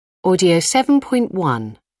Audio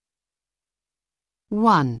 7.1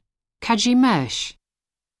 1. Kajimesh.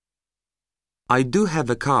 I do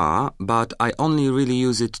have a car, but I only really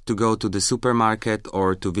use it to go to the supermarket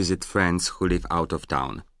or to visit friends who live out of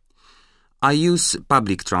town. I use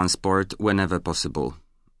public transport whenever possible.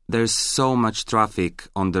 There's so much traffic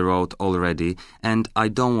on the road already, and I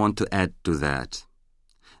don't want to add to that.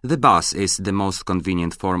 The bus is the most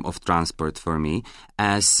convenient form of transport for me,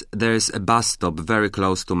 as there's a bus stop very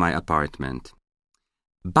close to my apartment.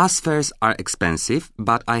 Bus fares are expensive,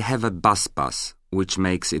 but I have a bus pass, which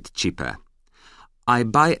makes it cheaper. I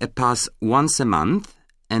buy a pass once a month,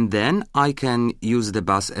 and then I can use the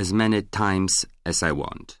bus as many times as I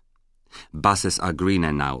want. Buses are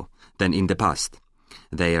greener now than in the past.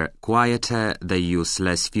 They are quieter, they use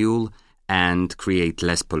less fuel, and create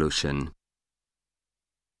less pollution.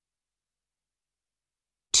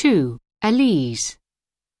 2. Elise.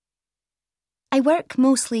 I work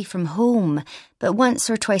mostly from home, but once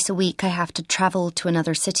or twice a week I have to travel to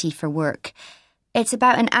another city for work. It's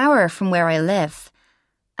about an hour from where I live.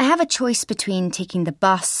 I have a choice between taking the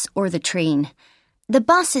bus or the train. The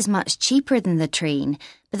bus is much cheaper than the train,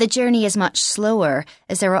 but the journey is much slower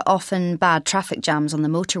as there are often bad traffic jams on the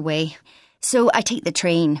motorway. So I take the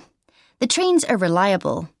train. The trains are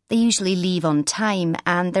reliable. They usually leave on time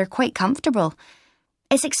and they're quite comfortable.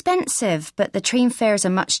 It's expensive, but the train fares are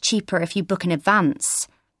much cheaper if you book in advance.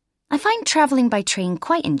 I find travelling by train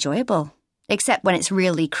quite enjoyable, except when it's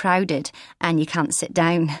really crowded and you can't sit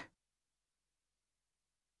down.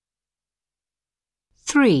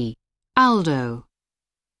 3. Aldo.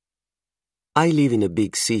 I live in a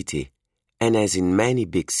big city, and as in many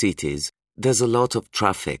big cities, there's a lot of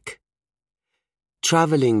traffic.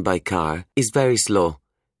 Travelling by car is very slow,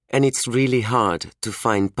 and it's really hard to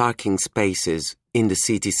find parking spaces in the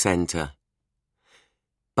city centre.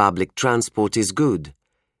 Public transport is good,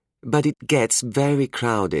 but it gets very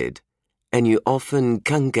crowded, and you often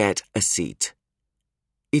can't get a seat.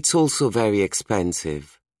 It's also very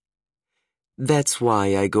expensive. That's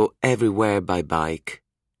why I go everywhere by bike.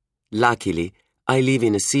 Luckily, I live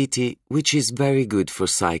in a city which is very good for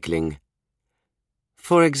cycling.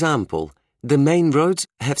 For example, the main roads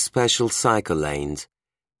have special cycle lanes.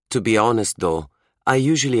 To be honest though, I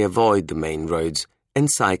usually avoid the main roads and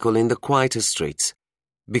cycle in the quieter streets,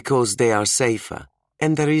 because they are safer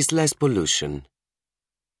and there is less pollution.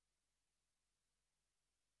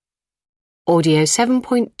 Audio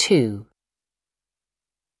 7.2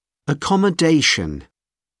 Accommodation.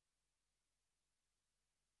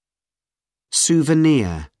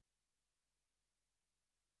 Souvenir.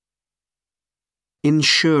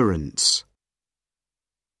 Insurance.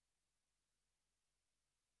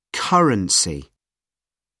 Currency.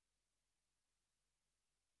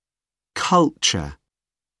 Culture.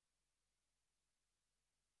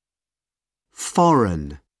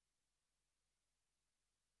 Foreign.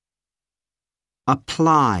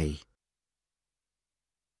 Apply.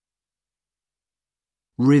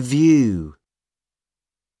 Review.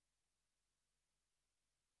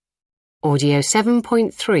 Audio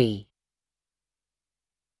 7.3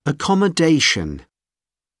 Accommodation.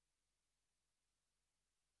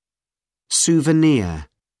 Souvenir.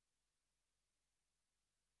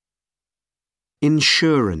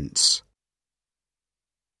 Insurance.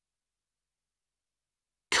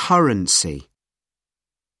 Currency.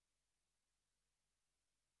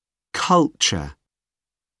 Culture.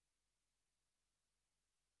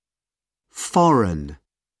 Foreign.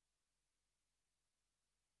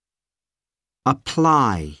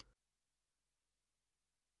 Apply.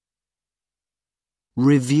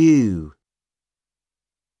 Review.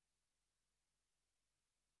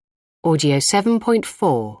 Audio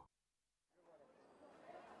 7.4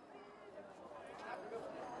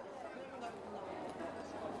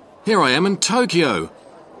 Here I am in Tokyo.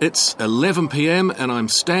 It's 11 p.m. and I'm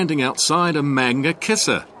standing outside a manga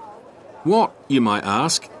kisser. What, you might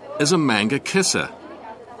ask, is a manga kisser?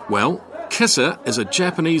 Well, kisser is a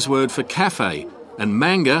Japanese word for cafe, and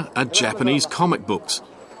manga are Japanese comic books,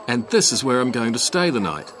 and this is where I'm going to stay the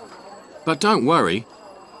night. But don't worry,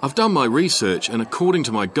 I've done my research, and according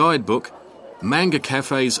to my guidebook, manga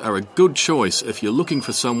cafes are a good choice if you're looking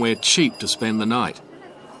for somewhere cheap to spend the night.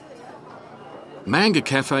 Manga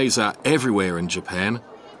cafes are everywhere in Japan.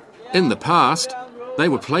 In the past, they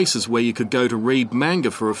were places where you could go to read manga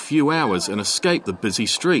for a few hours and escape the busy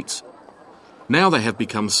streets. Now they have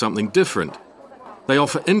become something different. They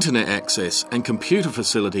offer internet access and computer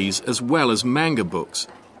facilities as well as manga books.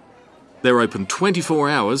 They're open 24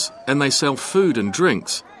 hours and they sell food and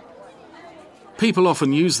drinks. People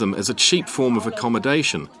often use them as a cheap form of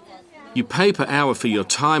accommodation. You pay per hour for your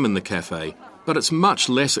time in the cafe, but it's much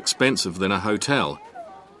less expensive than a hotel.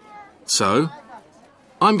 So,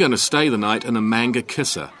 I'm going to stay the night in a manga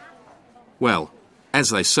kisser. Well, as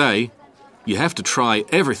they say, you have to try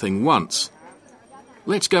everything once.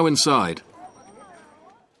 Let's go inside.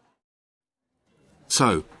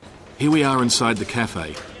 So, here we are inside the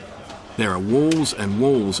cafe. There are walls and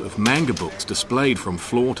walls of manga books displayed from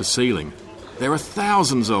floor to ceiling. There are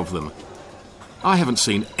thousands of them. I haven't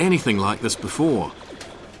seen anything like this before.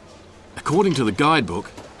 According to the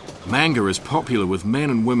guidebook, manga is popular with men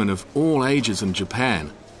and women of all ages in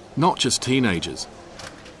Japan, not just teenagers.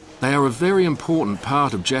 They are a very important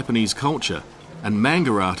part of Japanese culture, and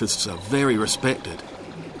manga artists are very respected.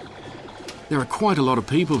 There are quite a lot of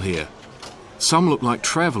people here. Some look like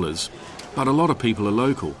travellers, but a lot of people are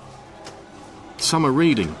local. Some are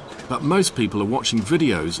reading, but most people are watching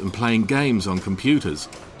videos and playing games on computers.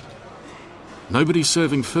 Nobody's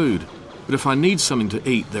serving food, but if I need something to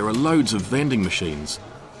eat, there are loads of vending machines.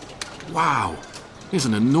 Wow, there's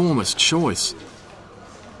an enormous choice.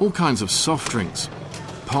 All kinds of soft drinks,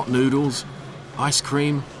 pot noodles, ice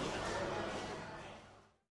cream.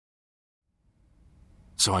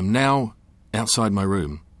 So I'm now outside my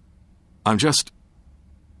room. I'm just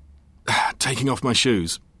taking off my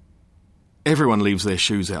shoes. Everyone leaves their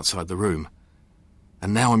shoes outside the room.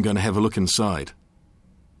 And now I'm going to have a look inside.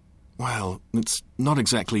 Well, it's not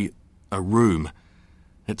exactly a room.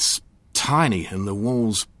 It's tiny and the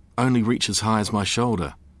walls only reach as high as my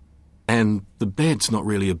shoulder. And the bed's not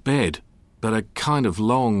really a bed, but a kind of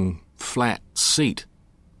long, flat seat,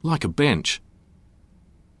 like a bench.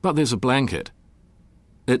 But there's a blanket.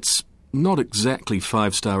 It's not exactly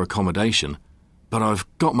five-star accommodation, but I've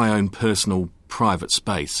got my own personal, private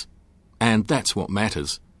space. And that's what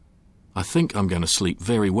matters. I think I'm going to sleep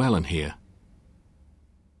very well in here.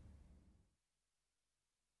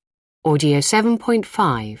 Audio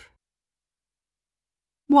 7.5.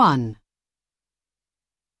 1.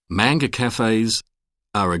 Manga cafes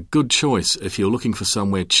are a good choice if you're looking for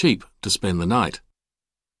somewhere cheap to spend the night.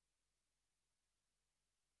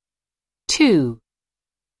 2.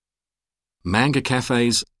 Manga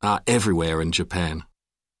cafes are everywhere in Japan.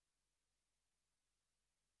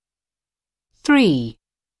 3.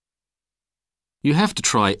 You have to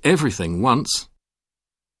try everything once.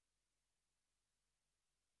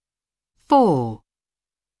 4.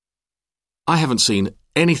 I haven't seen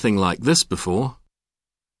anything like this before.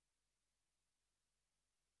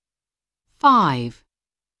 5.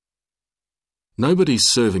 Nobody's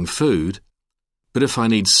serving food, but if I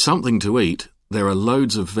need something to eat, there are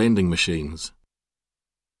loads of vending machines.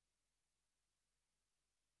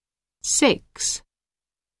 6.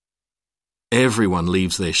 Everyone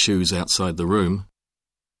leaves their shoes outside the room.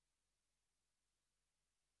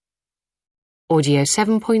 Audio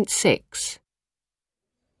 7.6.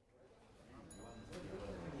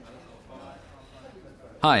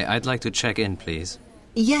 Hi, I'd like to check in, please.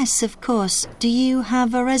 Yes, of course. Do you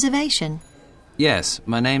have a reservation? Yes,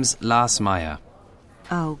 my name's Lars Meyer.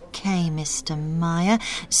 Okay, Mr. Meyer.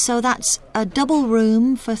 So that's a double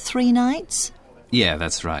room for 3 nights? Yeah,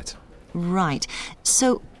 that's right. Right.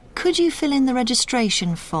 So could you fill in the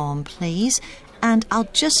registration form, please? And I'll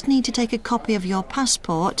just need to take a copy of your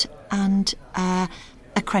passport and a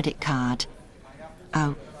credit card.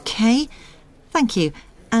 Okay. Thank you.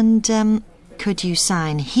 And could you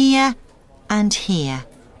sign here and here?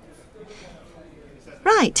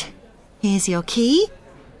 Right. Here's your key.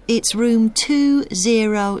 It's room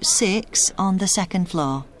 206 on the 2nd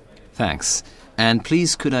floor. Thanks. And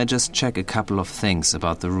please could I just check a couple of things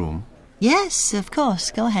about the room? Yes, of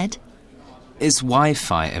course. Go ahead. Is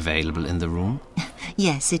Wi-Fi available in the room?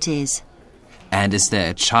 Yes, it is. And is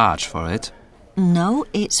there a charge for it? No,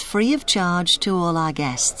 it's free of charge to all our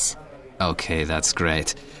guests. Okay, that's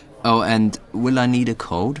great. Oh, and will I need a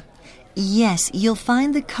code? Yes, you'll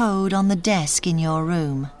find the code on the desk in your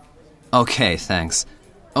room. Okay, thanks.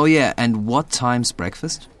 Oh yeah, and what time's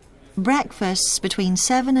breakfast? Breakfast's between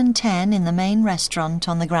 7 and 10 in the main restaurant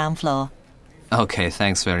on the ground floor. Okay,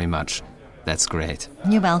 thanks very much. That's great.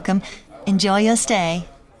 You're welcome. Enjoy your stay.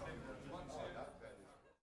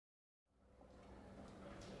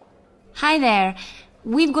 Hi there.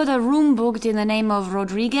 We've got a room booked in the name of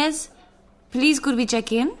Rodriguez. Please could we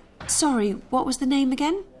check in? Sorry, what was the name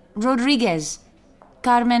again? Rodriguez.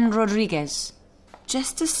 Carmen Rodriguez.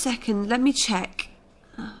 Just a second, let me check.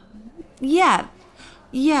 Yeah,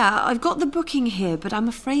 I've got the booking here, but I'm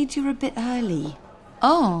afraid you're a bit early.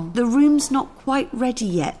 Oh. The room's not quite ready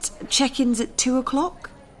yet. Check-in's at 2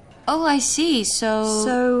 o'clock. Oh, I see.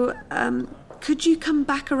 So, could you come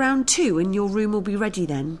back around 2 and your room will be ready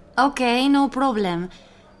then? Okay, no problem.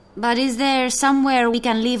 But is there somewhere we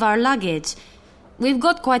can leave our luggage? We've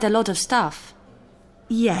got quite a lot of stuff.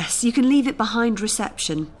 Yes, you can leave it behind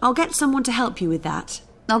reception. I'll get someone to help you with that.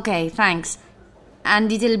 Okay, thanks.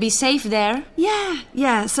 And it'll be safe there?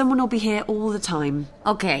 Yeah, someone will be here all the time.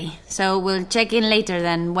 Okay, so we'll check in later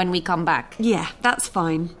then when we come back. Yeah, that's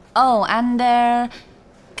fine. Oh, and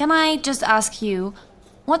can I just ask you,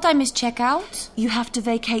 what time is checkout? You have to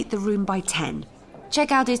vacate the room by 10.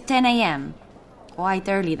 Checkout is 10 a.m. Quite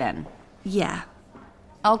early then. Yeah.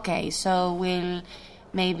 Okay, so we'll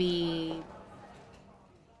maybe...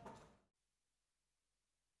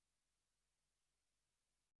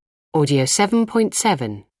 Audio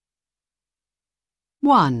 7.7.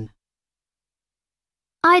 1,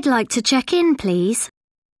 I'd like to check in, please.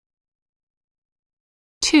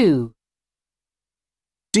 2,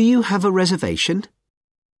 Do you have a reservation?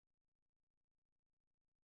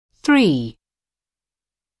 3,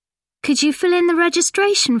 Could you fill in the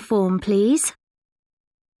registration form, please?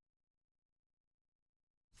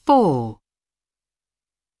 4,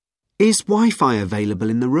 Is Wi-Fi available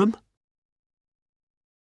in the room?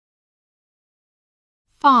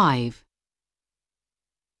 5,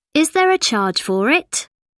 Is there a charge for it?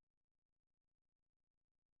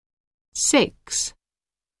 6,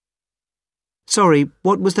 Sorry,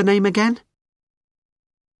 what was the name again?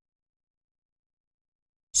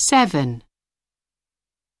 7,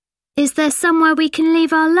 Is there somewhere we can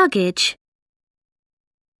leave our luggage?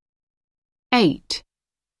 8,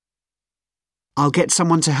 I'll get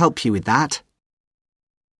someone to help you with that.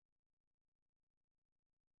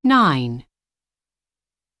 9,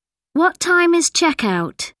 What time is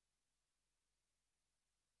checkout?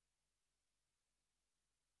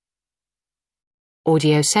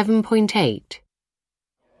 Audio 7.8.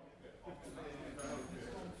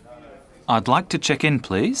 I'd like to check in,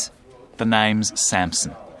 please. The name's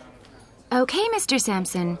Sampson. Okay, Mr.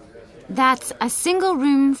 Sampson. That's a single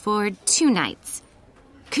room for 2 nights.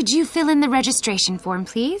 Could you fill in the registration form,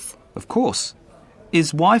 please? Of course.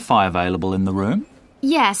 Is Wi-Fi available in the room?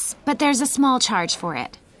 Yes, but there's a small charge for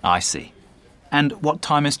it. I see. And what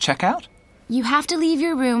time is checkout? You have to leave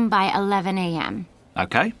your room by 11 a.m.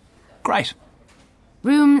 Okay, great.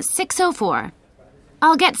 Room 604.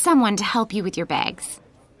 I'll get someone to help you with your bags.